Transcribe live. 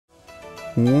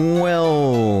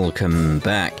Welcome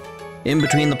back. In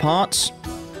between the parts?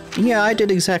 Yeah, I did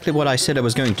exactly what I said I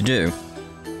was going to do.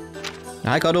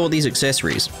 I got all these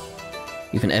accessories.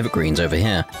 Even evergreens over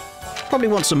here. Probably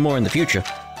want some more in the future.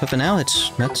 But for now,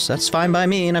 that's fine by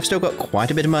me, and I've still got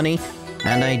quite a bit of money.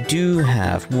 And I do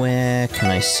have, where can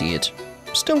I see it?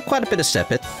 Still quite a bit of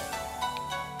sepith.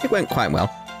 It went quite well.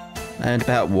 And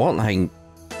about what, like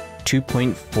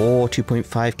 2.4,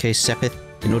 2.5k sepith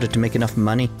in order to make enough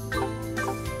money?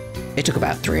 It took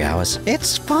about 3 hours.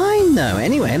 It's fine though.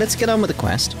 Anyway, let's get on with the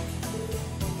quest.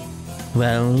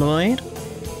 Well, Lloyd,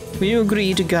 will you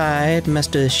agree to guide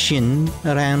Master Shin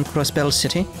around Crossbell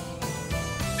City?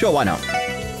 Sure, why not?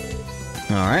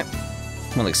 Alright,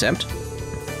 we'll accept.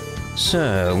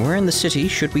 So, where in the city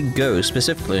should we go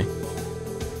specifically?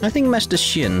 I think Master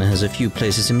Shin has a few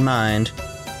places in mind.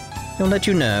 He'll let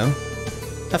you know.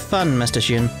 Have fun, Master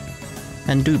Shin.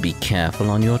 And do be careful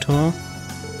on your tour.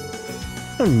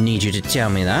 I don't need you to tell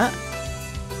me that.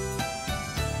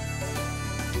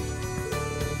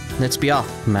 Let's be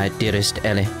off, my dearest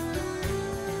Ellie.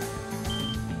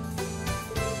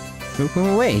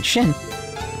 Wait, Shin.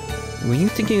 Were you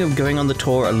thinking of going on the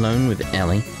tour alone with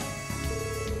Ellie?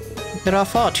 There are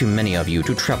far too many of you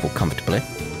to travel comfortably.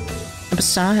 And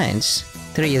besides,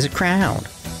 3 is a crowd.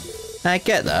 I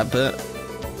get that, but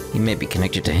he may be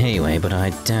connected to Heiyue, but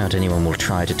I doubt anyone will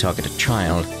try to target a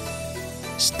child.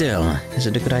 Still, is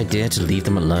it a good idea to leave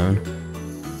them alone?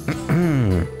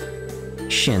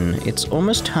 Shin, it's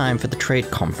almost time for the trade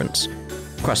conference.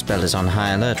 Crossbell is on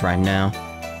high alert right now,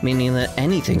 meaning that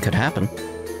anything could happen.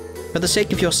 For the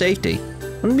sake of your safety,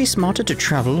 wouldn't it be smarter to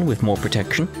travel with more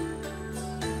protection?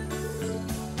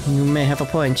 You may have a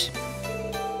point.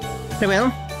 Very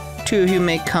well, 2 of you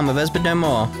may come with us, but no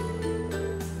more.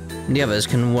 The others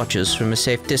can watch us from a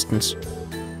safe distance.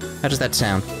 How does that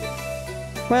sound?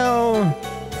 Well,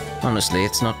 honestly,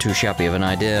 it's not too shabby of an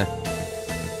idea.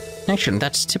 Actually,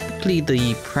 that's typically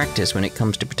the practice when it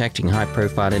comes to protecting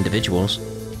high-profile individuals.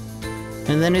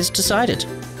 And then it's decided.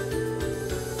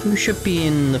 You should be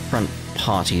in the front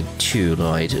party too,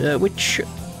 Lloyd. Which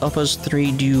of us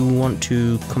 3 do you want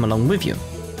to come along with you?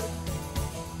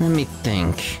 Let me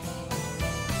think.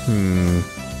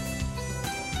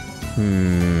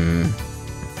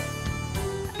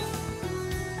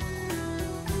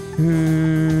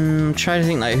 Try to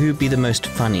think like who'd be the most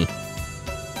funny.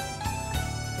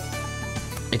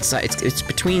 It's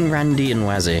between Randy and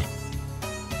Wazzy.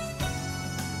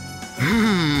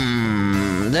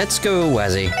 Let's go,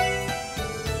 Wazzy.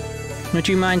 Would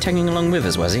you mind tagging along with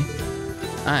us, Wazzy?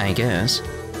 I guess.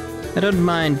 I don't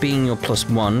mind being your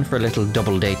 +1 for a little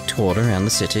double-date tour around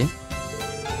the city.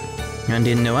 And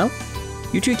in Noel,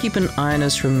 you two keep an eye on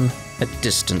us from a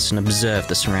distance and observe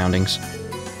the surroundings.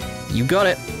 You got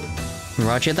it.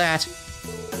 Roger that.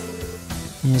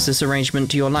 Is this arrangement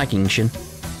to your liking, Shin?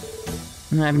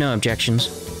 I have no objections.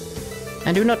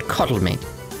 And do not coddle me.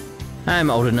 I'm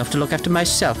old enough to look after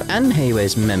myself, and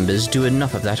Heiyue's members do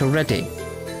enough of that already.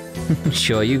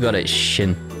 Sure, you got it,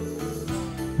 Shin.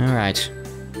 Alright,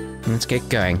 let's get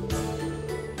going.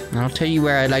 I'll tell you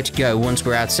where I'd like to go once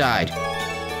we're outside.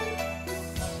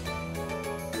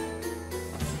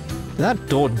 Did that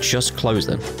door just close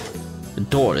then? The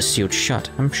door is sealed shut.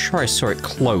 I'm sure I saw it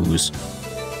close.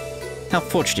 How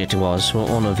fortunate it was for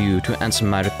all of you to answer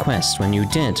my request when you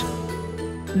did.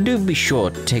 Do be sure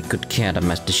to take good care of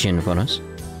Master Shin for us.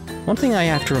 One thing I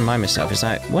have to remind myself is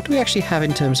like, what do we actually have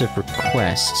in terms of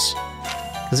requests?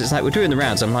 Because it's like we're doing the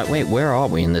rounds, I'm like, wait, where are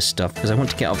we in this stuff? Because I want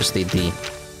to get obviously the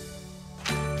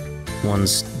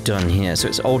ones done here. So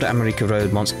it's Old America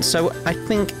Road Monster. So I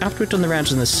think after we've done the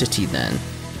rounds in the city then,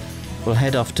 we'll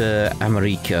head off to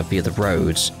America via the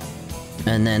roads.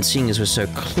 And then seeing as we're so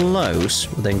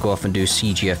close, we'll then go off and do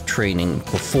CGF training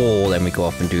before then we go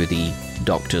off and do the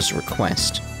doctor's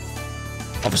request.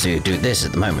 Obviously we do this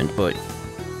at the moment, but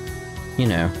you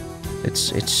know,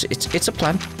 it's a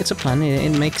plan. It's a plan.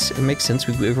 It makes sense.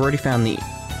 We've already found the,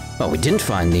 well, we didn't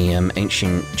find the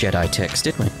ancient Jedi text,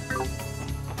 did we?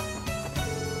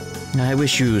 I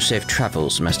wish you safe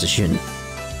travels, Master Shin.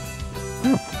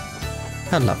 Oh,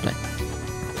 how lovely.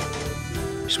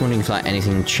 Just wondering if like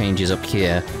anything changes up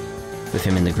here with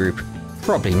him in the group.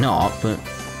 Probably not, but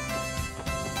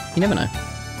you never know.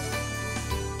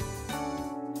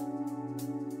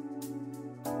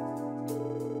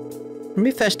 Let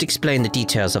me first explain the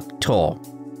details of the tour.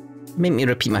 Make me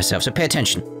repeat myself, so pay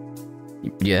attention.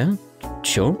 Yeah?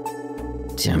 Sure?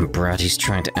 Damn brat, he's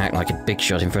trying to act like a big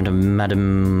shot in front of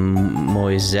Madame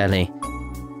Moiselli.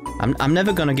 I'm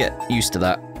never gonna get used to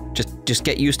that. Just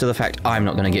get used to the fact I'm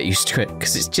not gonna get used to it,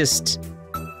 because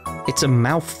it's a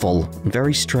mouthful and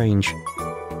very strange.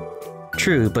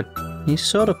 true, but he's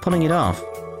sort of pulling it off.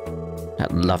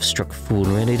 That love-struck fool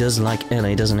really does like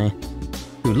Ellie, doesn't he?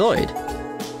 Who, Lloyd?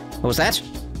 What was that?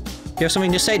 You have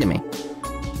something to say to me?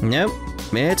 Nope,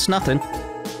 it's nothing.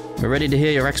 We're ready to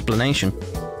hear your explanation.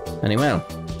 Very well.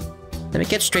 Let me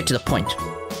get straight to the point.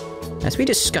 As we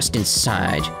discussed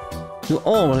inside, you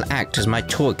all will act as my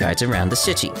tour guides around the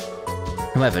city.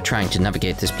 However, trying to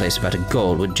navigate this place without a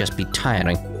goal would just be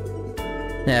tiring.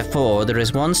 Therefore, there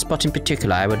is one spot in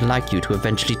particular I would like you to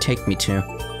eventually take me to.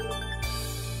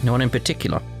 No one in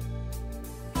particular.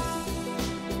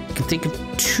 I can think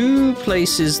of two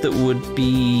places that would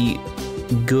be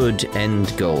good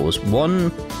end goals.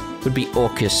 One would be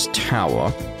Orcus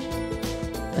Tower,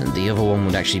 and the other one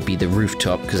would actually be the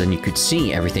rooftop, because then you could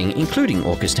see everything, including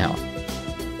Orcus Tower.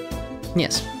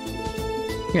 Yes.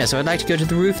 Yeah, so I'd like to go to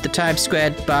the roof, the Times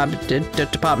Square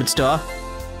department store.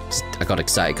 I got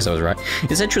excited because I was right.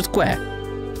 In Central Square.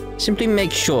 Simply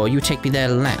make sure you take me there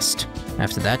last.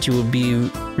 After that, you will be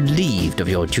relieved of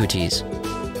your duties.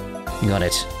 You got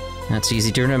it. That's easy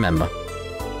to remember.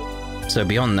 So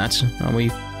beyond that, are we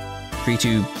free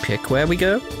to pick where we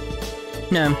go?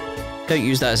 No, don't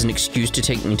use that as an excuse to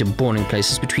take me to boring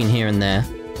places between here and there.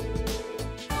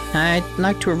 I'd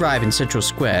like to arrive in Central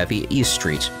Square via East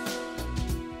Street.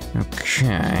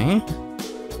 Okay.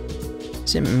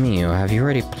 Is it me, or have you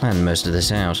already planned most of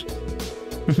this out?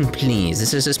 Please,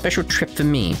 this is a special trip for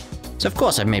me, so of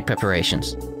course I've made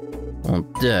preparations.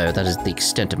 Although that is the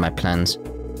extent of my plans.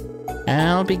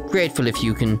 I'll be grateful if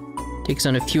you can take us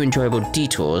on a few enjoyable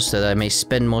detours so that I may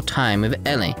spend more time with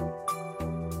Ellie.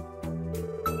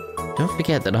 Don't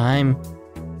forget that I'm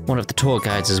one of the tour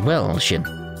guides as well, Shin.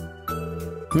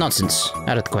 Nonsense,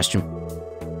 out of the question.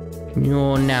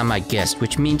 You're now my guest,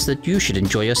 which means that you should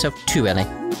enjoy yourself too, Ellie.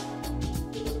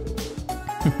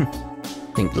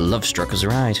 I think Lovestruck was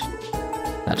right.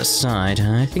 That aside,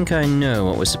 I think I know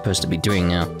what we're supposed to be doing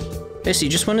now. Basically,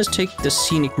 just want us to take the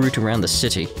scenic route around the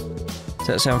city. Does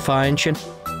that sound fine, Shin?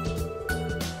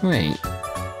 Wait,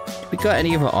 we got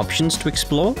any other options to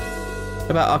explore?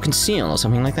 What about Arkansas or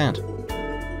something like that?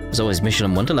 There's always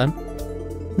Michelin Wonderland.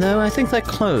 No, I think they're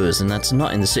closed, and that's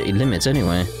not in the city limits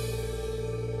anyway.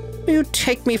 You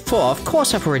take me for? Of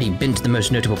course I've already been to the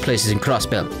most notable places in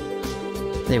Crossbell.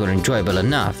 They were enjoyable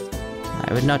enough.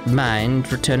 I would not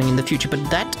mind returning in the future, but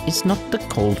that is not the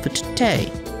call for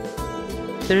today.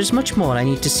 There is much more I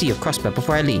need to see of Crossbell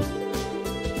before I leave.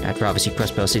 I'd rather see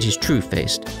Crossbell City's true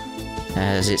face,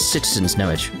 as its citizens know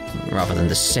it, rather than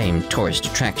the same tourist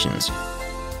attractions.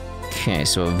 Okay,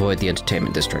 so avoid the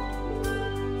entertainment district.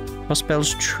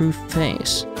 Crossbell's true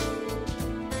face.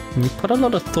 You put a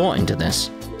lot of thought into this.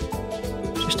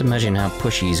 Just imagine how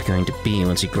pushy he's going to be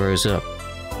once he grows up.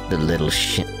 The little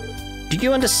shit. Do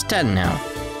you understand now?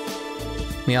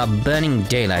 We are burning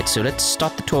daylight, so let's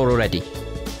start the tour already.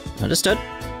 Understood?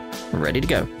 We're ready to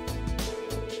go.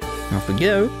 Off we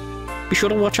go. Be sure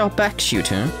to watch our backs, you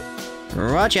two.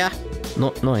 Roger.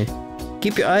 No.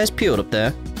 Keep your eyes peeled up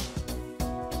there.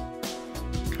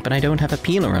 But I don't have a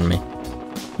peeler on me.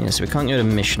 Yeah, so we can't go to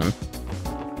Michelin.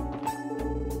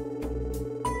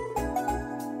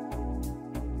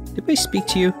 Did we speak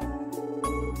to you?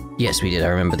 Yes, we did. I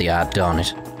remember the art, darn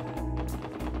it.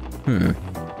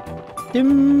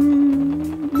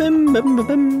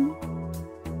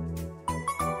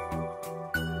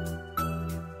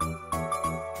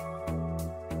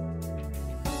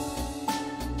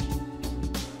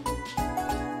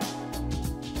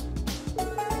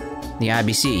 The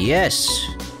IBC, yes.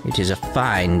 It is a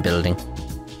fine building.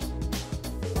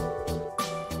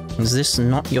 Is this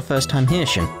not your first time here,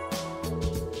 Shin?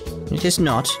 It is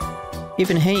not.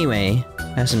 Even Heiyue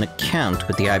has an account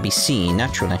with the IBC,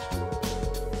 naturally.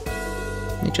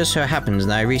 It just so happens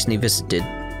that I recently visited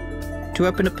to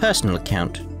open a personal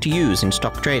account to use in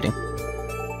stock trading.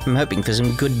 I'm hoping for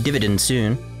some good dividends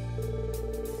soon.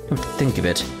 Come to think of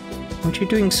it, weren't you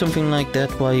doing something like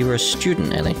that while you were a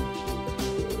student, Ellie?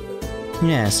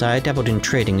 Yes, I dabbled in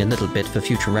trading a little bit for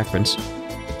future reference.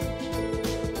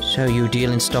 So you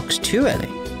deal in stocks too, Ellie?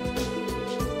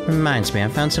 Reminds me, I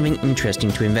found something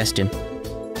interesting to invest in.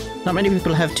 Not many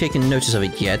people have taken notice of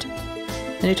it yet,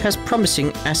 and it has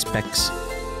promising aspects.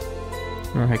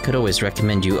 Or I could always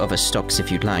recommend you other stocks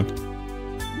if you'd like.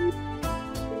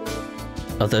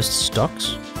 Other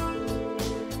stocks?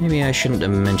 Maybe I shouldn't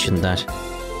have mentioned that.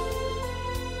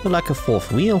 You're like a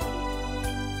fourth wheel.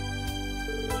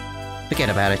 Forget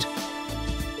about it.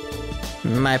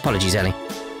 My apologies, Ellie.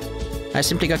 I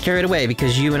simply got carried away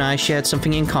because you and I shared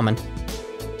something in common.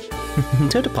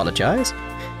 Don't apologize.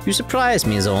 You surprised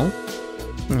me is all.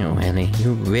 Oh, Ellie,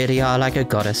 you really are like a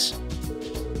goddess.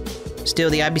 Still,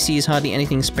 the IBC is hardly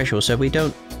anything special, so we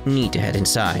don't need to head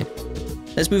inside.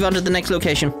 Let's move on to the next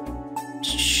location.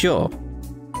 Sure.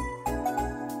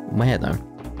 Where, though?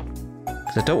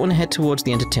 Because I don't want to head towards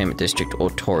the entertainment district or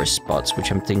tourist spots,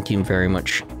 which I'm thinking very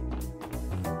much...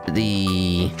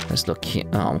 Let's look here.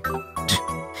 Oh.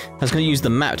 I was going to use the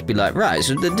map to be like, right,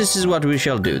 so this is what we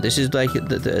shall do. This is like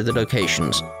the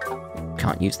locations.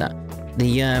 Can't use that.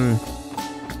 The,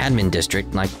 admin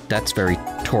district, like, that's very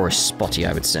tourist spotty,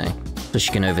 I would say. Plus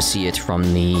you can oversee it from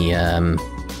the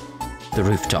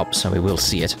rooftop, so we will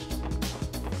see it.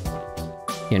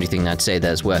 The only thing I'd say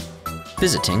that's worth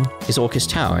visiting is Orcus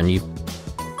Tower, and you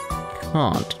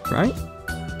can't, right?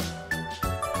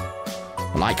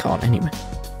 Well, I can't anyway.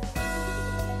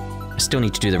 I still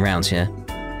need to do the rounds here.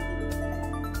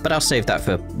 But I'll save that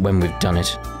for when we've done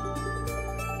it.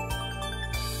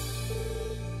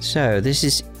 So, this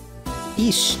is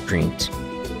East Street.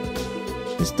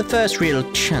 It's the first real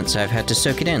chance I've had to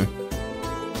soak it in.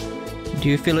 Do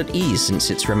you feel at ease since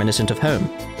it's reminiscent of home?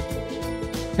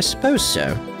 I suppose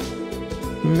so.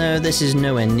 No, this is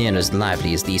nowhere near as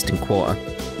lively as the Eastern Quarter.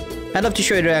 I'd love to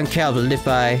show you around Calvard if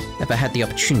I ever had the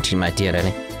opportunity, my dear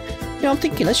Ellie. You know, I'm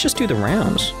thinking let's just do the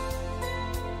rounds.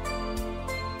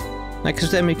 Like,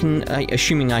 because then we can,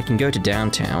 assuming I can go to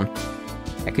downtown,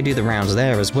 I could do the rounds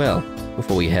there as well,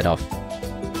 before we head off.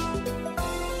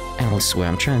 Elsewhere,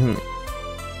 I'm trying to...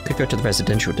 Could go to the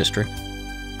residential district.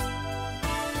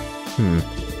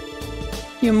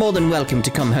 You're more than welcome to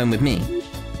come home with me.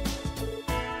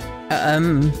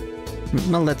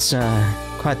 Well, that's,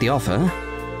 quite the offer.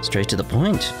 Straight to the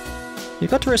point. You've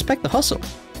got to respect the hustle.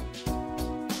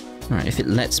 Alright, if it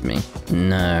lets me.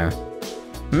 No.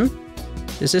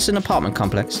 Is this an apartment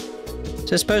complex? Is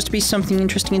there supposed to be something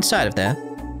interesting inside of there?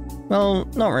 Well,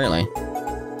 not really.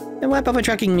 Then why bother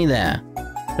tracking me there?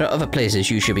 There are other places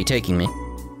you should be taking me.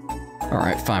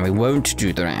 Alright, fine, we won't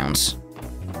do the rounds.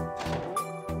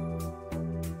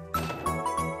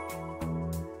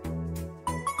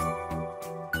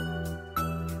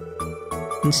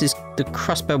 This is the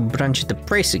Crossbell branch of the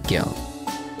Bracer Guild.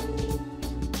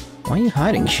 Why are you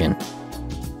hiding, Shin?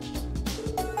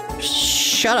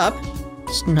 Shut up!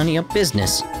 It's none of your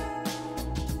business.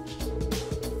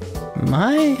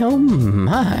 My, oh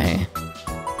my.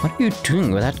 What are you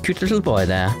doing with that cute little boy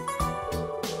there?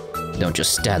 Don't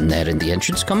just stand there in the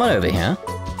entrance, come on over here.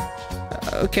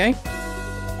 Okay.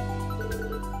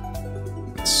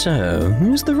 So,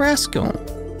 who's the rascal?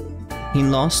 He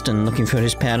lost and looking for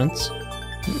his parents?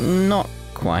 Not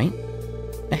quite.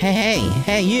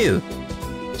 Hey, you!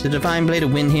 Is the Divine Blade a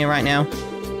win here right now?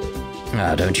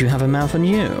 Ah, don't you have a mouth on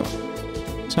you?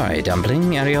 Sorry,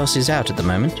 Dumpling, Arios is out at the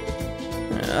moment.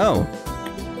 Oh,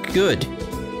 good.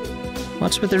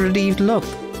 What's with the relieved look?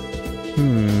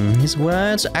 His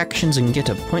words, actions, and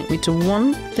get-up point me to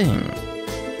one thing.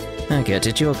 I get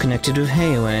it, you're connected with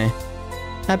Heiyue.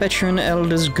 I bet you're an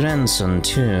elder's grandson,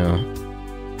 too.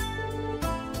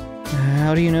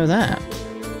 How do you know that?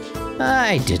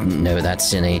 I didn't know that,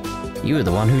 silly. You were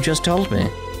the one who just told me.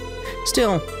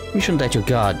 Still, you shouldn't let your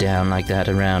guard down like that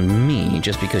around me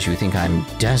just because you think I'm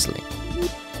dazzling.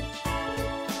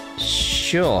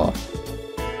 Sure.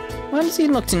 Why does he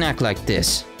look and act like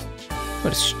this?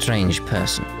 What a strange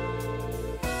person.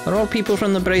 Are all people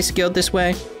from the Brace Guild this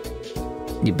way?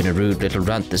 You've been a rude little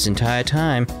runt this entire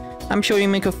time. I'm sure you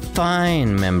make a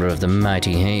fine member of the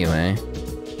mighty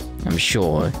Heiyue. I'm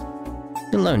sure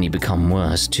you'll only become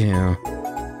worse, too.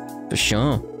 For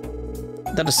sure.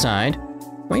 That aside,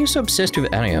 why are you so obsessed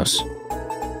with Arios?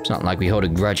 It's not like we hold a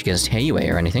grudge against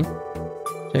Heiyue or anything.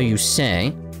 So you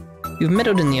say, you've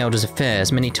meddled in the Elder's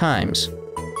affairs many times.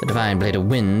 The Divine Blade of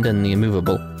Wind and the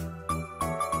Immovable.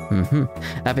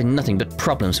 I've been nothing but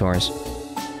problems for us.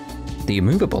 The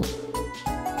Immovable?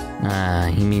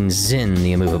 Ah, he means Zin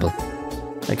the Immovable.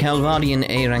 A Calvardian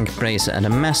A-rank bracer and a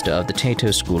master of the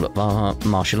Tato School of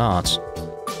Martial Arts.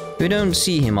 We don't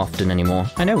see him often anymore.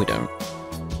 I know we don't.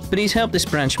 But he's helped this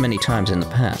branch many times in the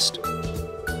past.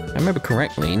 If I remember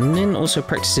correctly, Nin also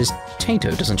practices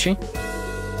Tato, doesn't she?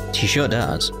 She sure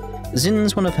does.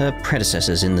 Zin's one of her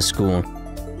predecessors in the school,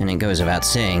 and it goes without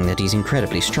saying that he's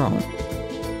incredibly strong.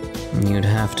 You'd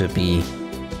have to be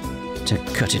to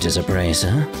cut it as a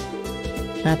bracer.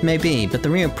 That may be, but the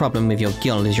real problem with your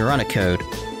guild is your honor code.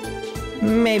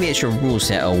 Maybe it's your rule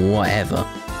set or whatever.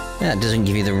 That doesn't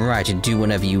give you the right to do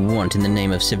whatever you want in the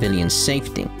name of civilian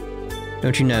safety.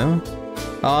 Don't you know?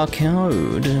 Our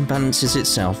code balances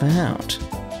itself out.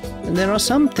 There are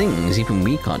some things even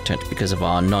we can't touch because of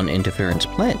our non-interference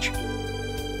pledge.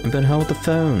 But hold the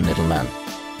phone, little man.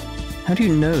 How do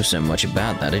you know so much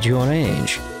about that at your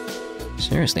age?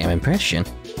 Seriously, I'm impressed, Shin.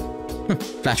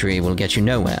 Flattery will get you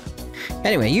nowhere.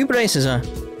 Anyway, you bracers are...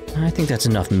 I think that's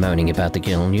enough moaning about the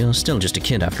guild. You're still just a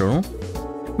kid after all.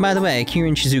 By the way, Kira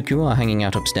and Shizuku are hanging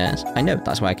out upstairs. I know,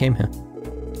 that's why I came here.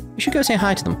 You should go say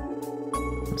hi to them.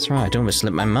 That's right, it almost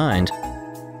slipped my mind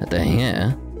that they're here.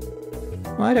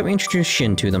 Why don't we introduce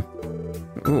Shin to them?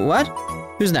 What?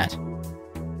 Who's that?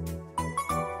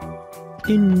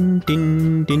 Din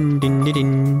din din din din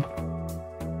din.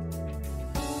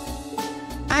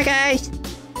 Hi guys!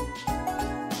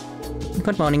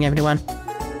 Good morning everyone.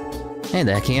 Hey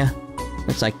there, Kia.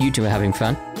 Looks like you two are having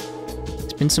fun.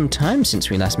 It's been some time since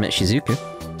we last met Shizuku.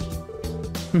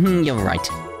 You're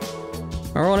right.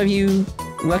 Are all of you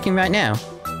working right now?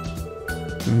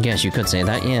 Guess you could say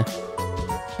that, yeah.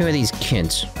 Who are these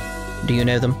kids? Do you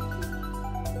know them?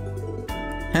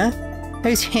 Huh?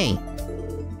 Who's he?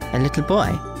 A little boy?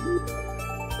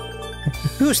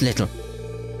 Who's little?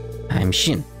 I'm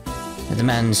Shin, the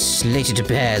man slated to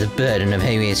bear the burden of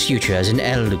Heiyue's future as an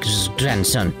eldest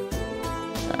grandson.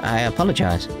 I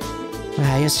apologize.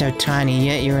 Wow, you're so tiny,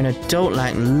 yet you're an adult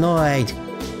like Lloyd.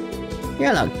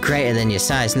 You're a lot greater than your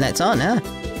size lets on, huh?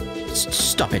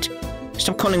 Stop it.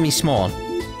 Stop calling me small.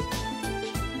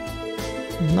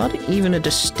 Not even a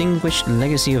distinguished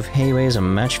legacy of Heiyue is a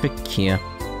match for Kia.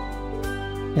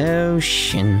 Oh,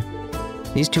 Shin.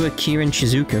 These two are Kia and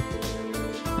Shizuku.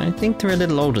 I think they're a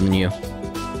little older than you.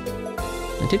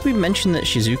 Did we mention that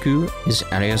Shizuku is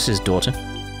Arios' daughter?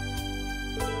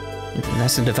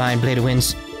 That's the Divine Blade of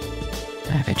Winds.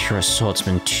 I bet you're a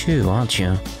swordsman too, aren't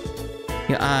you?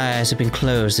 Your eyes have been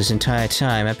closed this entire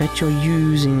time. I bet you're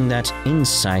using that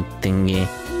insight thingy.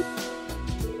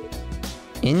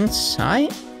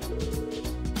 Insight?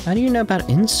 How do you know about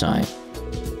insight?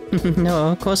 No,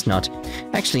 of course not.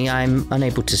 Actually, I'm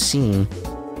unable to see.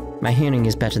 My hearing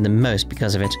is better than most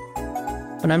because of it.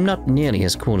 But I'm not nearly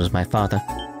as cool as my father.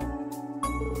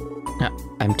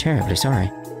 I'm terribly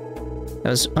sorry. That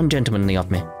was ungentlemanly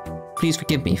of me. Please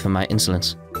forgive me for my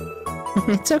insolence.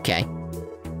 It's okay.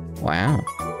 Wow.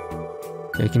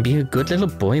 So he can be a good little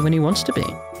boy when he wants to be.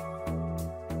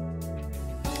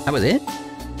 That was it?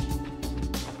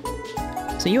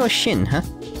 So you're Shin, huh?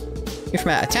 You're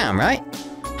from out of town, right?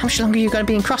 How much longer are you gonna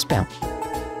be in Crossbell?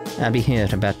 I'll be here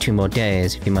for about 2 more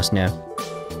days, if you must know.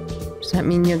 Does that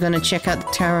mean you're gonna check out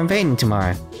the Tower Invading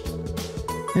tomorrow?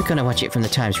 We're gonna watch it from the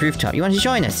Times rooftop. You want to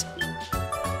join us?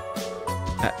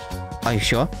 Are you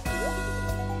sure?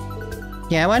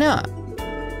 Yeah, why not?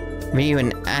 Ryu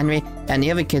and Anri and the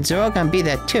other kids are all gonna be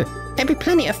there too. It'll be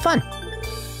plenty of fun.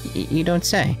 You don't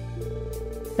say.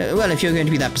 Well, if you're going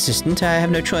to be that persistent, I have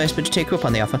no choice but to take you up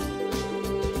on the offer.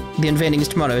 The unveiling is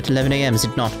tomorrow at 11 AM, is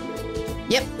it not?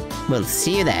 Yep, we'll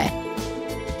see you there.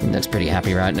 He looks pretty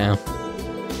happy right now.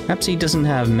 Perhaps he doesn't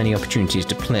have many opportunities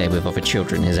to play with other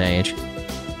children his age.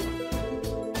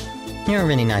 You're a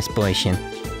really nice boy, Shin.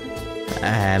 I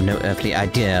have no earthly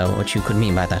idea what you could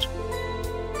mean by that.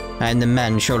 I am the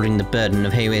man shouldering the burden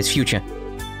of Heiyue's future.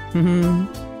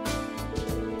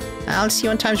 I'll see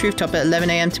you on Times Rooftop at 11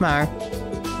 AM tomorrow.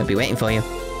 I'll be waiting for you.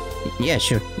 Yeah,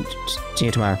 sure. See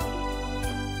you tomorrow.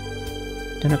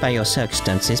 Don't know about your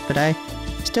circumstances, but I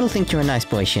still think you're a nice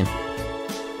boy, Shin.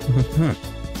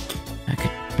 That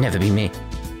could never be me.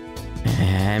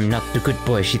 I'm not the good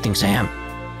boy she thinks I am.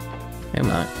 Oh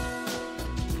my.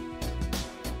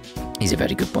 He's a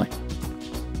very good boy.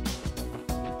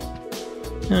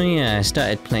 Oh yeah, I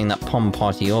started playing that Pom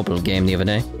Party Orbital game the other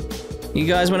day. You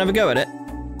guys want to have a go at it?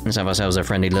 Let's have ourselves a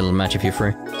friendly little match if you're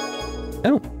free.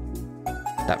 Oh.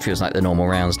 That feels like the normal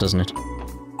rounds, doesn't it?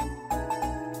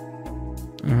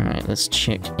 Alright, let's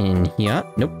check in here.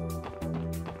 Nope.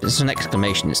 This is an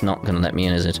exclamation, it's not gonna let me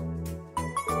in, is it?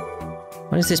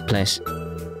 What is this place?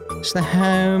 It's the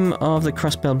home of the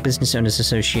Crossbell Business Owners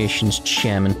Association's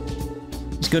chairman.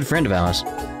 He's a good friend of ours.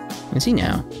 Is he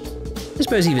now? I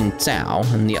suppose even Zhao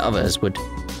and the others would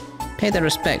pay their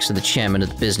respects to the chairman of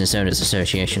the Business Owners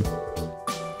Association.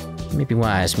 It may be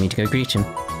wise for me to go greet him.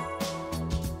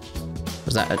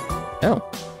 Was that a... oh.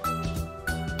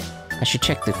 I should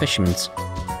check the fisherman's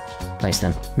place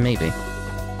then. Maybe.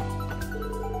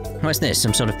 What's this?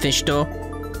 Some sort of fish store?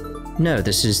 No,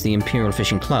 this is the Imperial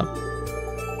Fishing Club.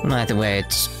 Well, either way,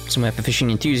 it's somewhere for fishing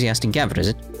enthusiasts to gather, is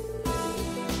it?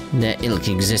 Their ilk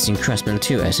exists in Crossbell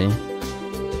too, I see.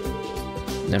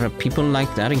 There are people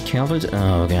like that in Calvard?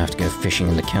 Oh, we're gonna have to go fishing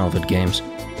in the Calvard games.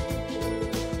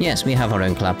 Yes, we have our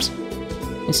own clubs.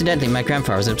 Incidentally, my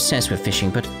grandfather is obsessed with fishing,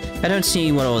 but I don't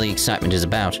see what all the excitement is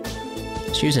about.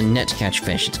 Just use a net to catch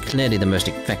fish. It's clearly the most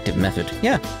effective method.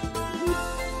 Yeah.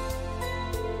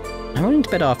 I'm willing to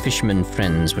bet our fishermen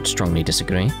friends would strongly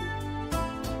disagree.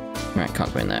 Right,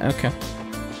 can't go in there. Okay.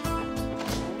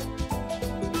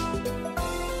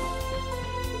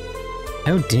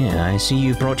 Oh dear, I see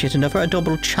you brought yet another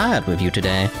adorable child with you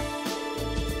today.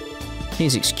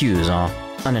 Please excuse our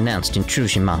unannounced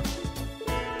intrusion, ma'am.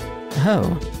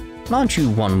 Oh, aren't you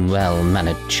one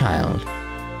well-mannered child?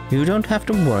 You don't have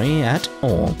to worry at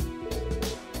all.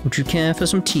 Would you care for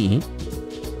some tea?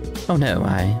 Oh no,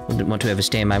 I wouldn't want to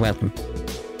overstay my welcome.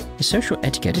 His social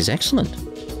etiquette is excellent.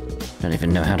 I don't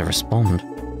even know how to respond.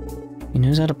 He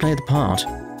knows how to play the part.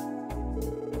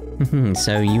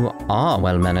 So you are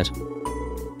well-mannered.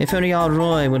 If only our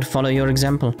Roy would follow your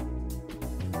example.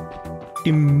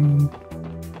 Dim.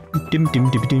 Dim dim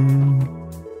dim dim.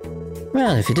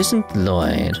 Well, if it isn't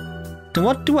Lloyd, to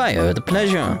what do I owe the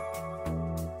pleasure?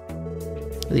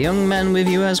 The young man with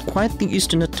you has quite the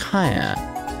Eastern attire.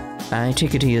 I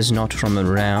take it he is not from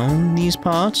around these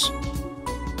parts?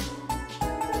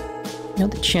 You're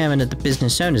the chairman of the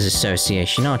Business Owners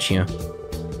Association, aren't you?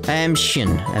 I am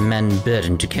Shin, a man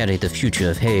burdened to carry the future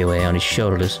of Heiyue on his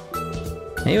shoulders.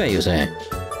 Heiyue, you say?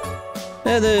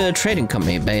 They're the trading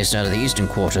company based out of the Eastern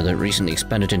Quarter that recently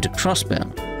expanded into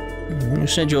Crossbell. You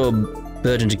said you're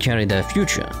burdened to carry their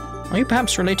future. Are you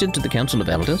perhaps related to the Council of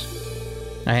Elders?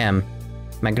 I am.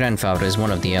 My grandfather is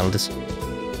one of the Elders.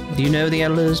 Do you know the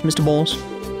Elders, Mr. Boss?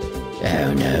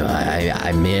 Oh no,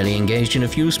 I merely engaged in a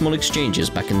few small exchanges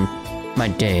back in my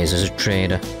days as a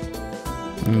trader.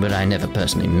 But I never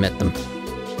personally met them.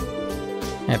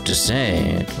 I have to say,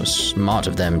 it was smart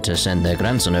of them to send their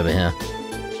grandson over here.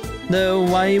 Though,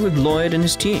 why are you with Lloyd and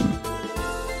his team?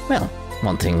 Well,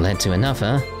 one thing led to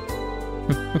another.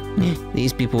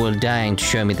 These people were dying to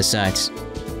show me the sights.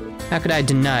 How could I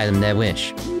deny them their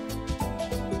wish?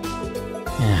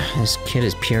 This kid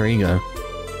is pure ego.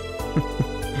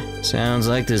 Sounds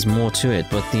like there's more to it,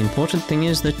 but the important thing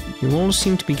is that you all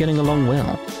seem to be getting along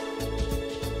well.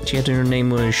 Yet your name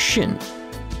was Shin.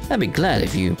 I'd be glad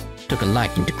if you took a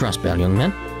liking to Crossbell, young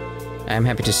man. I'm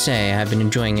happy to say I've been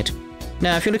enjoying it.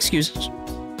 Now, if you'll excuse us.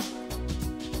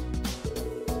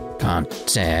 Can't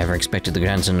say I ever expected the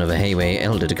grandson of a Heiyue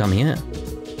elder to come here.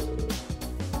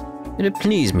 It'd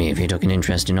please me if you took an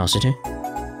interest in Ossity.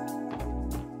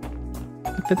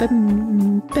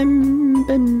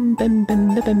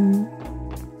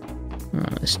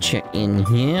 Let's check in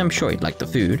here. I'm sure he'd like the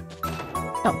food.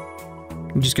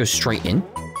 Oh. You just go straight in.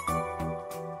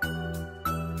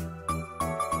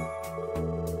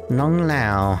 Long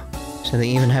Lao. So they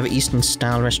even have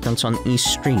Eastern-style restaurants on East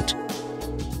Street.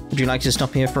 Would you like to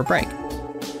stop here for a break?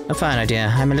 A fine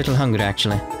idea. I'm a little hungry,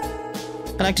 actually.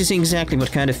 I'd like to see exactly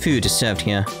what kind of food is served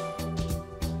here.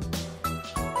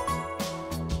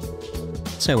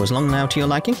 So, was Long Lao to your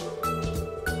liking?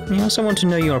 I also want to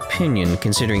know your opinion,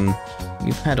 considering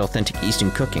you've had authentic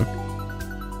Eastern cooking.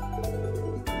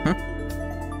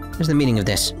 What's the meaning of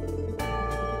this?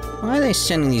 Why are they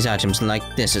selling these items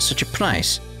like this at such a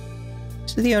price?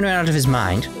 Is the owner out of his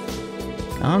mind?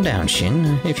 Calm down,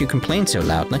 Shin, if you complain so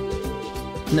loudly.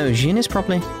 No, Jin is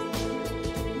properly.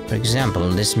 For example,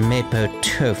 this Mapo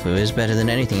tofu is better than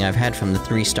anything I've had from the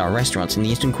 3-star restaurants in the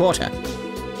Eastern Quarter.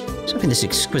 Something this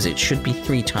exquisite should be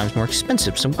 3 times more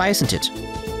expensive, so why isn't it?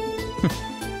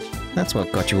 That's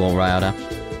what got you all riled up.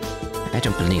 I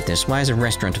don't believe this. Why is a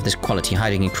restaurant of this quality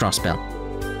hiding in Crossbell?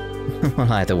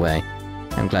 Well, either way,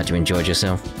 I'm glad you enjoyed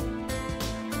yourself.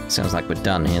 Sounds like we're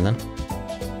done here, then.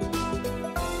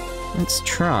 Let's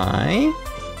try...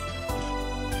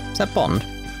 Is that Bond?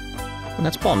 Well,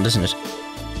 that's Bond, isn't it?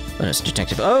 But it's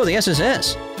Detective... Oh, the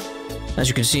SSS! As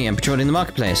you can see, I'm patrolling the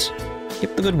marketplace.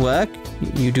 Keep the good work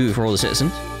you do for all the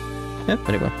citizens. Yep,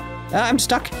 very well. I'm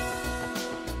stuck!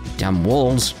 Damn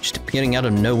walls, just appearing out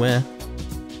of nowhere.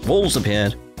 Walls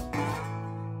appeared.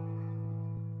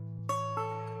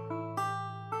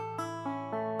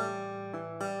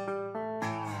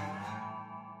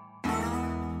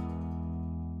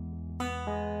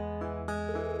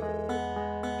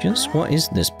 Just what is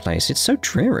this place? It's so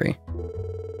dreary.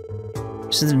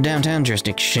 This is the downtown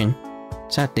jurisdiction.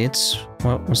 Sadly, it's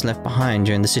what was left behind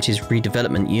during the city's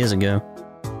redevelopment years ago.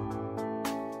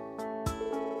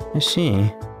 I see.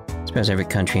 I suppose every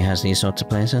country has these sorts of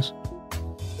places.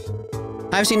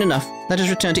 I've seen enough. Let us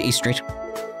return to East Street.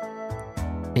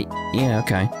 Yeah,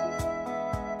 okay.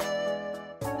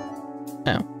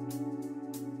 Oh.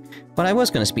 Well, I was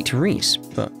going to speak to Reese,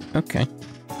 but okay.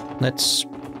 Let's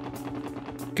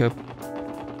go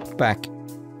back.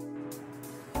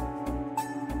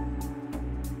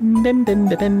 Bim, bim, bim,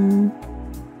 bim.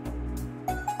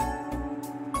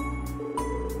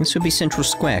 This would be Central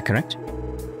Square, correct?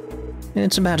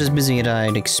 It's about as busy as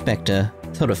I'd expect a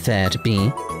thoroughfare to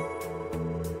be.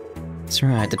 That's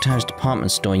right, the Times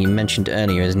department store you mentioned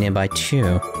earlier is nearby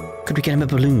too. Could we get him a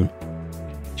balloon?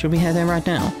 Should we head there right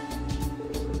now?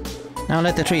 I'll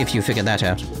let the three of you figure that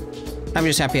out. I'm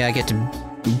just happy I get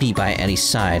to be by Ellie's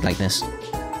side like this.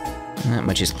 And that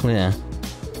much is clear.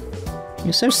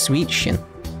 You're so sweet, Shin.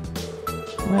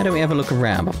 Why don't we have a look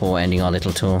around before ending our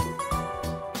little tour?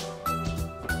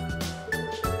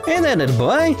 Hey there, little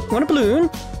boy. Want a balloon?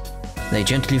 They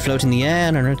gently float in the air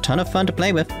and are a ton of fun to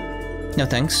play with. No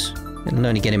thanks. It'll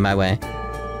only get in my way.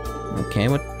 Okay,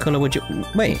 what color would you...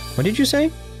 Wait, what did you say?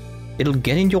 It'll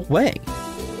get in your way.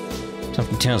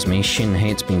 Something tells me Shin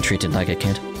hates being treated like a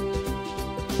kid.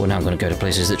 Well, now I'm gonna go to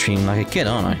places that treat him like a kid,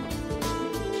 aren't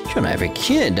I? Sure, not every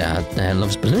kid out there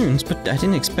loves balloons, but I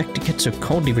didn't expect to get so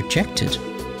coldly rejected.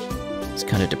 It's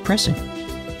kind of depressing.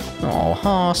 Oh,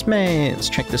 housemates, let's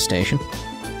check the station.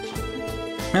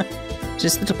 Huh? Is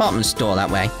this the department store that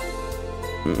way?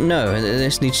 No,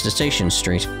 this leads to Station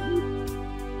Street.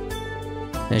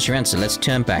 There's your answer, let's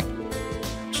turn back.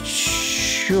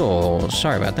 Sure,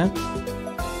 sorry about that.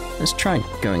 Let's try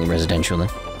going residential then.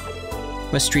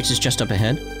 West Street is just up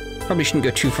ahead. Probably shouldn't go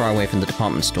too far away from the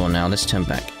department store now, let's turn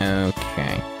back.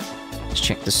 Okay. Let's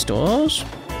check the stores.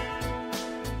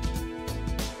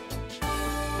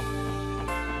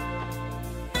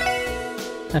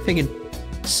 I figured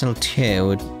Saltier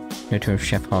would go to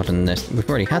Chef Hart and this. We've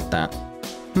already had that.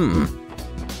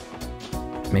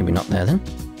 Maybe not there then.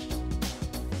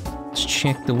 Let's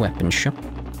check the weapon shop.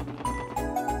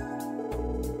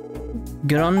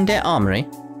 Grande Armory.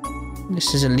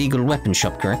 This is a legal weapon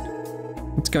shop, correct?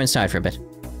 Let's go inside for a bit.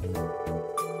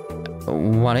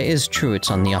 While it is true it's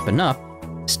on the up and up,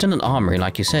 it's still an armory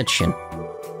like you said, Shin.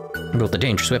 With all the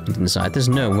dangerous weapons inside, there's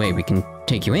no way we can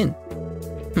take you in.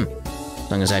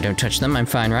 As long as I don't touch them, I'm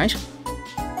fine, right?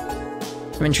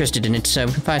 I'm interested in it, so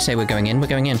if I say we're going in, we're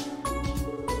going in.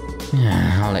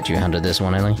 I'll let you handle this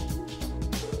one, Ellie.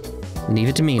 Leave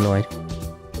it to me, Lloyd.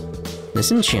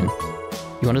 Listen, Shin.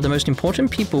 You're one of the most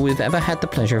important people we've ever had the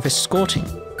pleasure of escorting.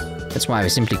 That's why we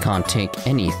simply can't take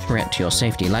any threat to your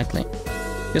safety lightly.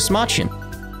 You're smart, Shin.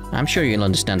 I'm sure you'll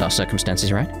understand our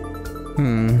circumstances, right?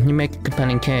 You make a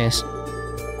compelling case.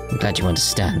 I'm glad you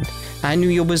understand. I knew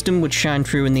your wisdom would shine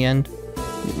through in the end.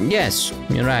 Yes,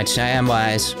 you're right, I am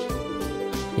wise.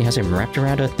 He has it wrapped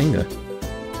around her finger.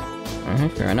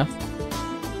 Alright, fair enough.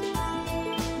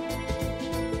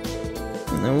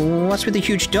 What's with the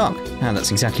huge dog? Ah,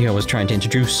 that's exactly who I was trying to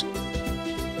introduce.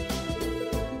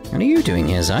 What are you doing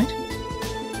here, Zeit?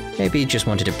 Maybe he just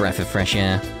wanted a breath of fresh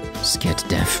air. Scared to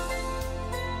death.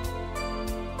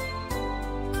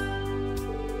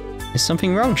 Is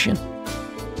something wrong, Shin?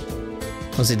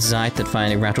 Was it Zeit that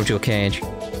finally rattled your cage?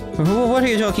 What are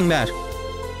you talking about?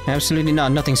 Absolutely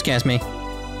not, nothing scares me.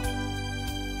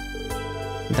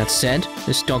 That said,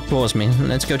 this dog bores me.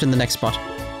 Let's go to the next spot.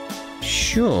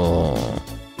 Sure.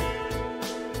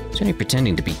 He's only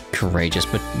pretending to be courageous,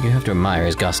 but you have to admire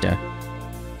his gusto.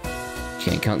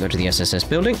 Okay, can't go to the SSS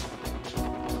building.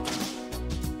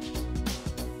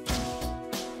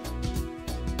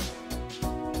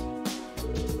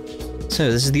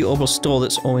 So, this is the Orbital store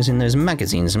that's always in those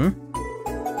magazines,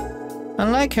 I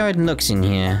like how it looks in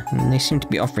here, and they seem to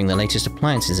be offering the latest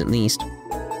appliances at least.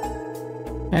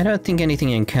 I don't think anything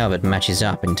in Calvard matches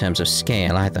up in terms of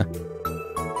scale either.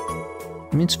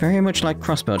 It's very much like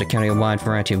Crossbell to carry a wide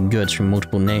variety of goods from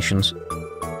multiple nations.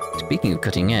 Speaking of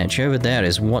cutting edge, over there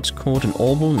is what's called an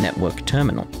Orbital Network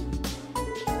Terminal.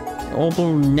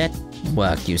 Orbital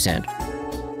Network, you said?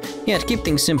 Yeah, to keep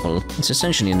things simple, it's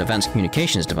essentially an advanced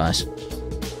communications device.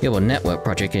 The Orbital Network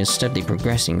project is steadily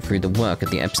progressing through the work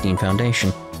at the Epstein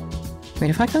Foundation. Wait,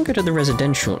 if I can't go to the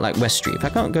residential, like West Street, if I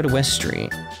can't go to West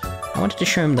Street, I wanted to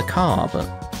show him the car, but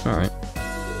alright.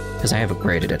 Because I have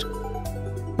upgraded it.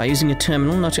 By using a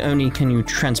terminal, not only can you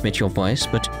transmit your voice,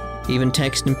 but even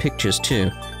text and pictures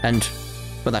too. And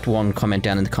for that one comment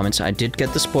down in the comments, I did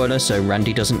get the spoiler, so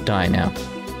Randy doesn't die now.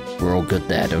 We're all good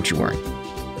there, don't you worry.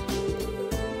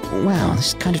 Wow,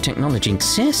 this kind of technology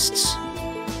exists.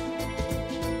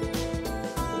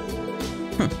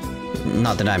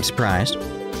 Not that I'm surprised.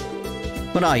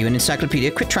 What are you, an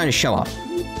encyclopedia? Quit trying to show off.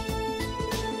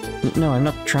 No, I'm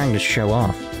not trying to show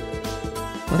off.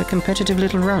 What a competitive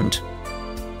little runt.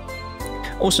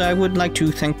 Also, I would like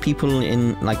to thank people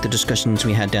in, like, the discussions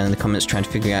we had down in the comments trying to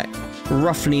figure out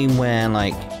roughly where,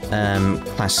 like,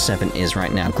 Class 7 is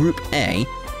right now. Group A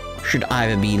should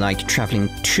either be, like, traveling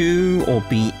to or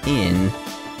be in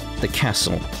the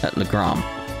castle at Legram.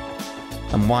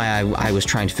 And why I was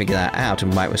trying to figure that out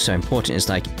and why it was so important is,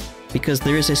 like, because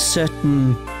there is a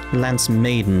certain Lance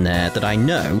Maiden there that I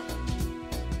know,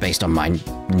 based on my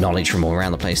knowledge from all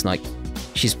around the place, like,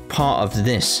 she's part of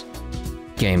this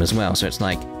game as well. So it's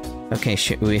like, okay,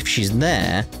 if she's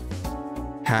there,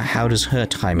 how does her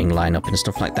timing line up and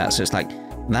stuff like that? So it's like,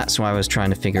 That's why I was trying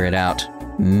to figure it out,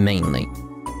 mainly.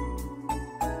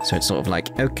 So it's sort of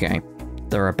like, okay,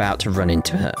 they're about to run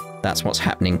into her. That's what's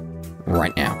happening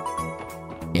right now.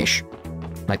 Ish.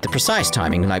 Like the precise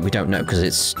timing, like we don't know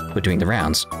because we're doing the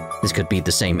rounds. This could be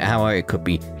the same hour, it could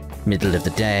be middle of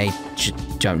the day,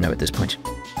 just don't know at this point.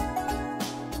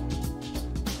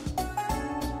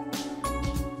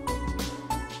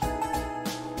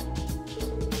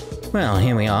 Well,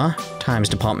 here we are, Times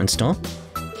department store.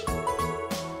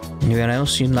 Anywhere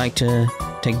else you'd like to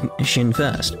take Shin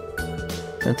first?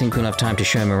 Don't think we'll have time to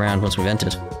show him around once we've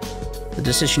entered. The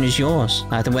decision is yours,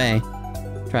 either way.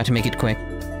 Try to make it quick.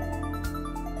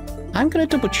 I'm gonna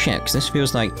double check, because this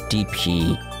feels like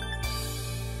DP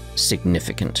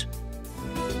significant.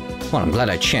 Well, I'm glad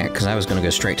I checked, because I was gonna go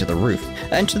straight to the roof.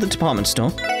 Enter the department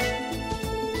store.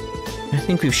 I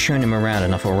think we've shown him around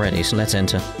enough already, so let's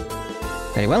enter.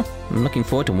 Very well, I'm looking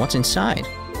forward to what's inside.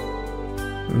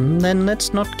 Then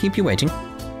let's not keep you waiting.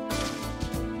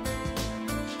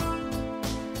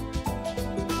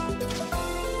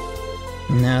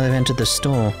 Now they've entered the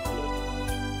store.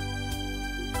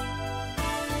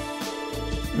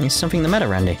 Is something the matter,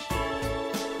 Randy?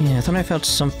 Yeah, I thought I felt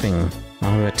something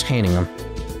while we were tailing them.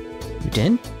 You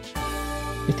did?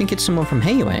 You think it's someone from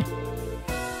Heiyue?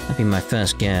 That'd be my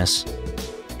first guess.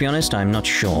 To be honest, I'm not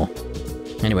sure.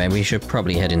 Anyway, we should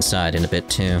probably head inside in a bit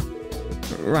too.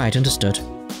 Right, understood.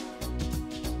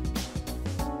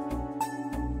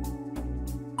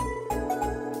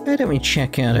 Why don't we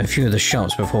check out a few of the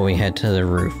shops before we head to the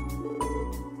roof?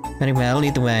 Very well,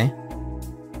 lead the way.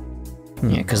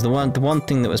 Yeah, because the one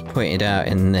thing that was pointed out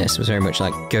in this was very much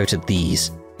like, go to these.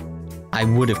 I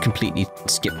would have completely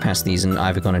skipped past these and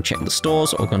either gone and checked the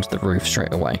stores or gone to the roof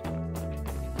straight away.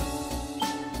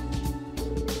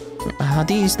 Are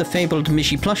these the fabled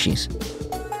Mishi plushies?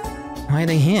 Why are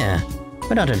they here?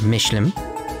 We're not at Michelin.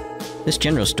 This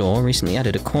general store recently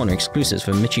added a corner exclusive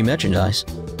for Michi merchandise.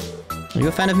 Are you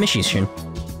a fan of Mishi's, Shin?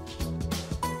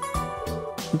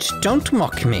 Don't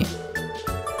mock me.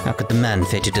 How could the man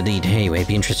fated to lead Heiyue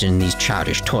be interested in these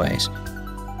childish toys?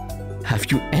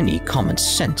 Have you any common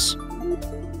sense?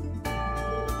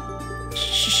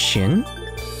 Shin?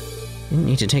 You didn't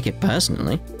need to take it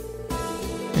personally.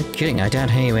 No kidding, I doubt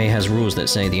Heiyue has rules that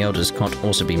say the elders can't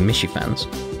also be Mishi fans.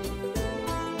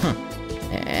 Huh.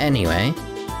 Anyway.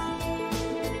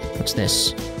 What's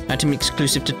this? Item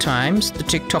exclusive to Times, the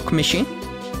TikTok Mishi?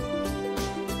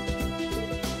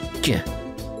 Yeah.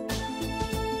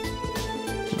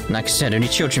 Like I said, only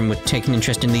children would take an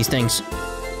interest in these things.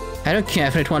 I don't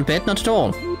care for it one bit, not at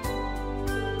all.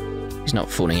 He's not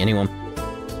fooling anyone.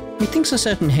 He thinks a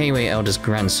certain Heiyue elder's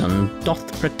grandson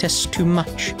doth protest too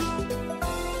much.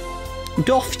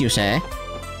 Doth, you say?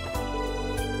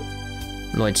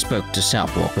 Lloyd spoke to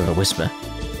Southwark with a whisper.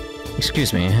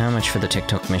 Excuse me, how much for the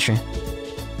TikTok Mishi?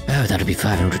 Oh, that'll be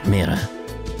 500 mira.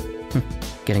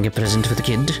 Getting a present for the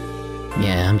kid?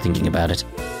 Yeah, I'm thinking about it.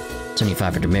 It's only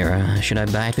 500 mira. Should I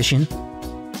buy it for Shin?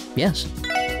 Yes.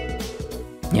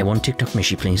 Yeah, one TikTok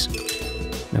Mishi, please.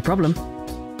 No problem.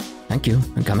 Thank you,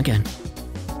 and come again.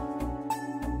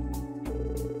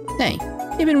 Hey,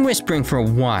 you've been whispering for a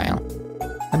while.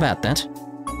 About that.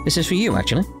 This is for you,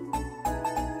 actually.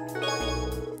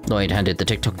 Lloyd handed the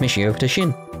TikTok Mishi over to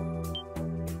Shin.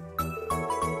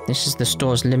 This is the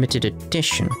store's limited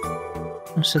edition.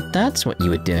 So that's what you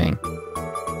were doing.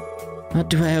 What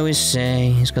do I always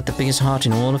say? He's got the biggest heart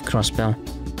in all of Crossbell.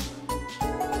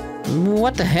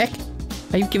 What the heck?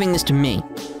 Are you giving this to me?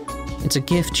 It's a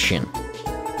gift, Shin.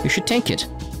 You should take it.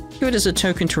 Give it as a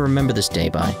token to remember this day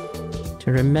by.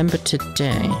 To remember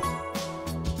today.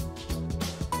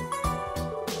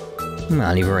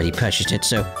 Well, you've already purchased it,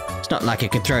 so it's not like I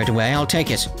could throw it away. I'll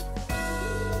take it.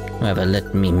 However,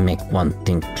 let me make one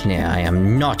thing clear. I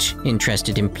am not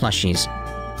interested in plushies.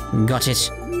 Got it?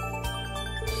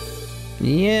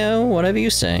 Yeah, whatever you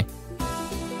say.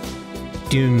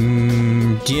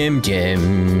 Dum, dim,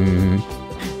 dim.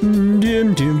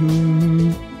 Dim,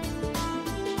 dim.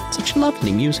 Such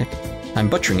lovely music. I'm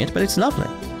butchering it, but it's lovely.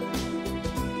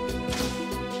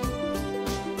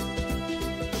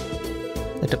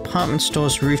 The department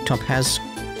store's rooftop has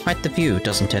quite the view,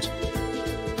 doesn't it?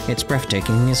 It's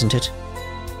breathtaking, isn't it?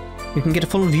 You can get a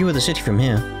full view of the city from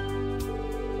here.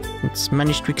 It's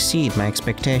managed to exceed my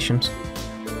expectations.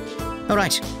 All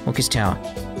right, Orchis Tower.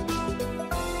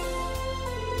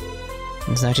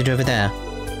 Is that it over there?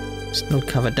 Still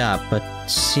covered up, but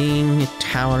seeing it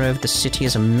tower over the city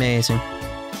is amazing.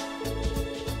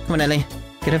 Come on, Ellie.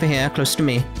 Get over here, close to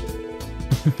me.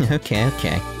 Okay.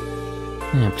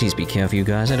 Yeah, please be careful, you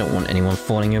guys. I don't want anyone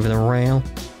falling over the rail.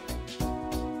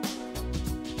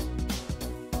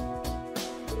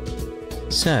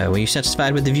 So, were you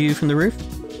satisfied with the view from the roof?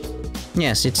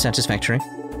 Yes, it's satisfactory.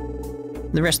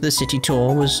 The rest of the city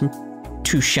tour wasn't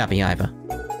too shabby either.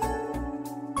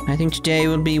 I think today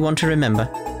will be one to remember.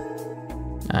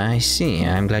 I see.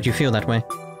 I'm glad you feel that way.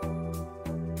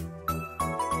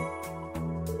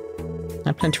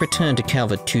 I plan to return to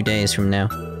Calvard 2 days from now.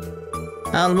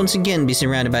 I'll once again be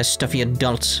surrounded by stuffy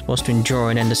adults, forced to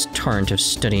endure an endless torrent of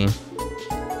studying.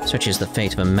 Such is the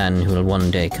fate of a man who will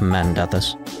one day command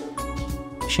others.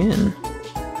 Shin.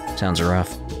 Sounds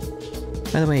rough.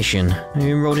 By the way, Shin, are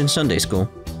you enrolled in Sunday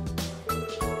school?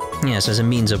 Yes, as a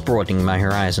means of broadening my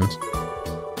horizons.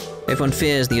 Everyone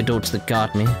fears the adults that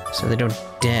guard me, so they don't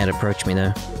dare to approach me,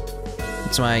 though.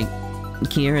 That's why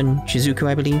here in Shizuku,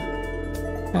 I believe,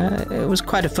 it was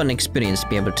quite a fun experience to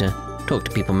be able to talk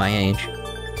to people my age.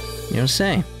 You'll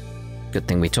say. Good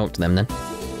thing we talked to them, then.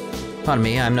 Pardon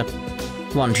me, I'm not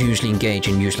one to usually engage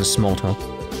in useless small talk.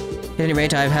 At any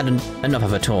rate, I've had enough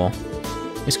of a tour.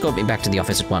 Escort me back to the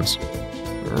office at once.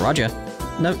 Roger.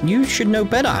 No, you should know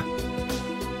better.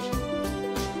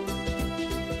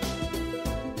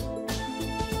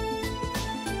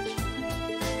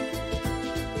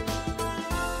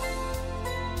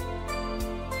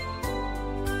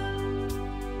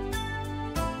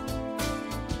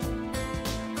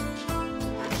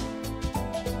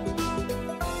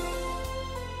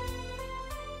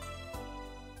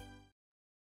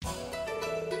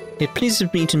 It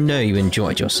pleases me to know you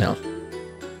enjoyed yourself.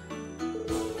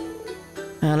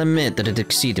 I'll admit that it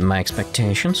exceeded my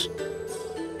expectations.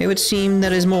 It would seem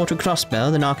there is more to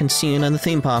Crossbell than our conceal in the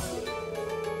theme park.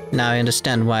 Now I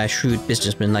understand why a shrewd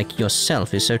businessman like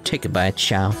yourself is so taken by it,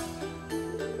 Xiao.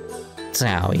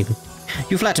 Zhao, even.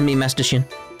 You flatter me, Master Shin.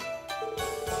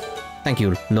 Thank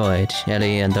you, Lloyd,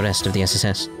 Ellie, and the rest of the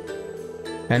SSS.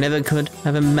 I never could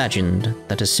have imagined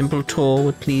that a simple tour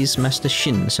would please Master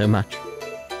Shin so much.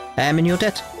 I am in your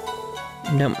debt.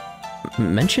 Don't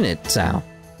mention it, Zhao.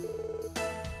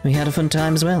 We had a fun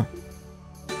time as well.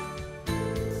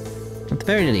 At the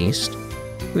very least,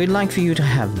 we'd like for you to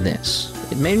have this.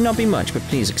 It may not be much, but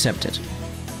please accept it.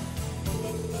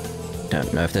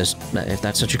 Don't know if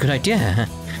that's such a good idea.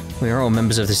 We are all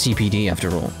members of the CPD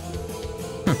after all.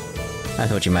 I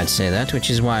thought you might say that, which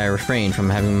is why I refrained from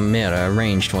having a mirror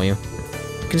arranged for you.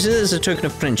 Consider this a token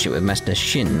of friendship with Master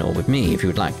Shin, or with me, if you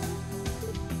would like.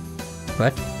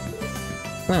 What?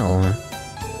 Well,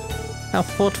 how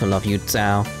thoughtful of you,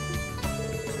 Zhao.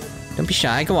 Don't be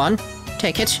shy, go on.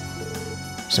 Take it.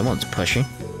 Someone's pushing.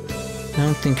 I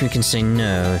don't think we can say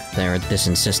no if they're this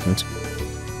insistent.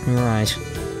 Right.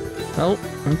 Well,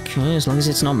 okay, as long as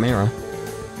it's not Mira.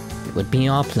 It would be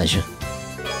our pleasure.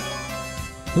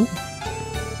 Ooh.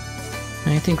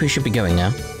 I think we should be going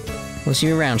now. We'll see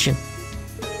you around, Shin.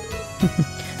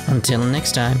 Until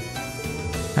next time.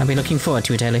 I'll be looking forward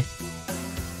to it, Ellie.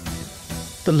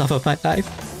 The love of my life.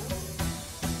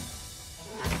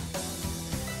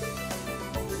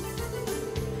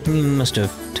 You must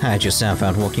have tired yourself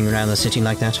out walking around the city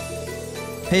like that.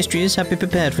 Pastries have been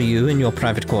prepared for you in your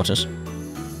private quarters.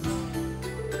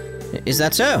 Is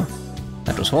that so?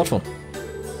 That was thoughtful.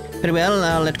 Very well,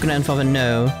 I'll let Grandfather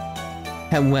know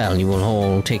how well you will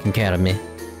all taken care of me.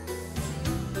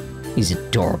 He's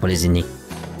adorable, isn't he?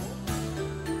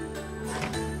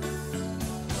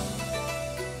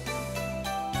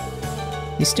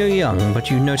 He's still young, but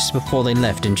you noticed before they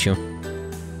left, didn't you?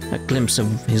 A glimpse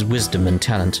of his wisdom and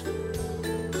talent.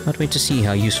 Can't wait to see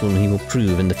how useful he will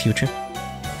prove in the future.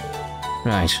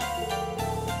 Right.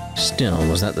 Still,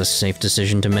 was that the safe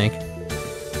decision to make?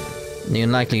 In the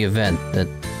unlikely event that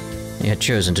he had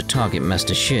chosen to target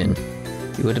Master Shin,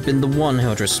 he would have been the one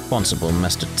held responsible,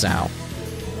 Master Zhao.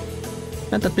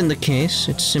 Had that been the case,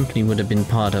 it simply would have been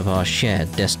part of our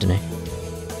shared destiny.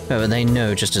 However, they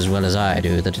know just as well as I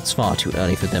do that it's far too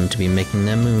early for them to be making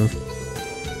their move.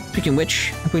 Speaking of which,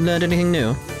 have we learned anything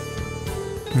new?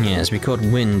 Yes, we caught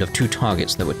wind of 2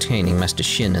 targets that were tailing Master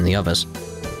Shin and the others.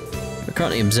 We're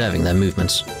currently observing their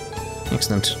movements.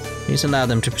 Excellent. Please allow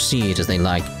them to proceed as they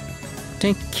like.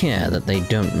 Take care that they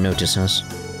don't notice us.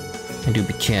 And do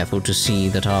be careful to see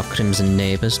that our crimson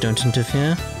neighbors don't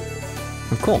interfere.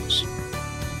 Of course.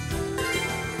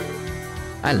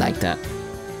 I like that.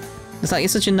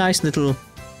 It's such a nice little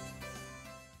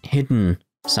hidden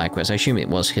side quest. I assume it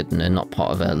was hidden and not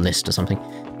part of a list or something.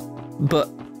 But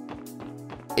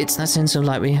it's that sense of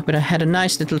like we had a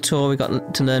nice little tour. We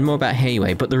got to learn more about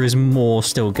Heiyue, but there is more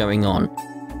still going on,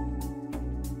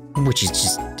 which is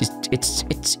just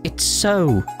it's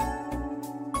so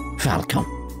Falcon.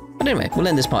 But anyway, we'll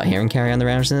end this part here and carry on the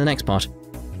rounds in the next part.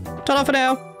 Ta-da for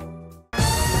now.